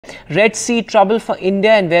Red Sea trouble for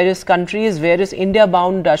India and various countries. Various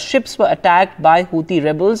India-bound ships were attacked by Houthi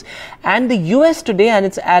rebels, and the US today and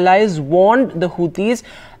its allies warned the Houthis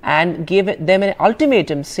and gave them an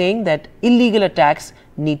ultimatum saying that illegal attacks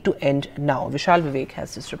need to end now. Vishal Vivek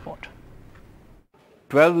has this report.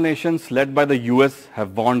 12 nations led by the US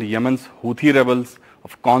have warned Yemen's Houthi rebels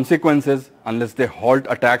of consequences unless they halt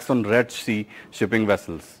attacks on Red Sea shipping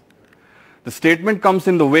vessels. The statement comes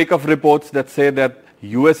in the wake of reports that say that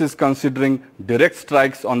US is considering direct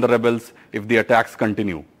strikes on the rebels if the attacks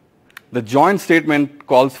continue. The joint statement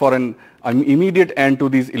calls for an immediate end to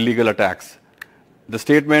these illegal attacks. The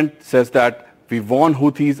statement says that we warn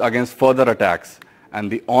Houthis against further attacks, and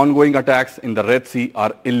the ongoing attacks in the Red Sea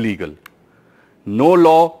are illegal. No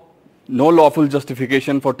lawful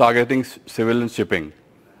justification for targeting civilian shipping.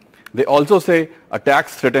 They also say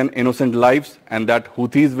attacks threaten innocent lives and that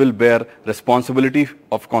Houthis will bear responsibility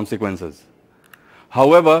of consequences.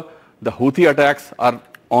 However, the Houthi attacks are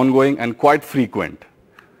ongoing and quite frequent.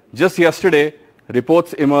 Just yesterday,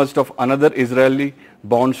 reports emerged of another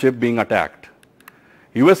Israeli-bound ship being attacked.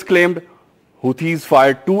 US claimed Houthis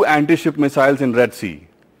fired 2 anti-ship missiles in Red Sea.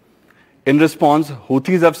 In response,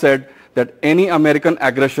 Houthis have said that any American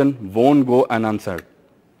aggression won't go unanswered.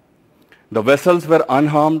 The vessels were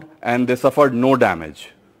unharmed and they suffered no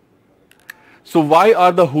damage. So why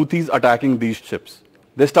are the Houthis attacking these ships?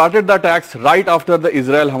 They started the attacks right after the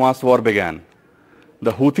Israel-Hamas war began.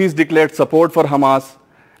 The Houthis declared support for Hamas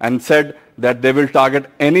and said that they will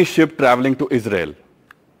target any ship traveling to Israel.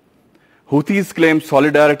 Houthis claim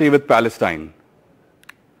solidarity with Palestine.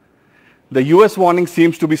 The US warning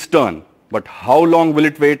seems to be stern, but how long will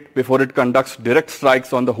it wait before it conducts direct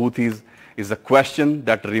strikes on the Houthis is a question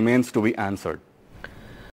that remains to be answered.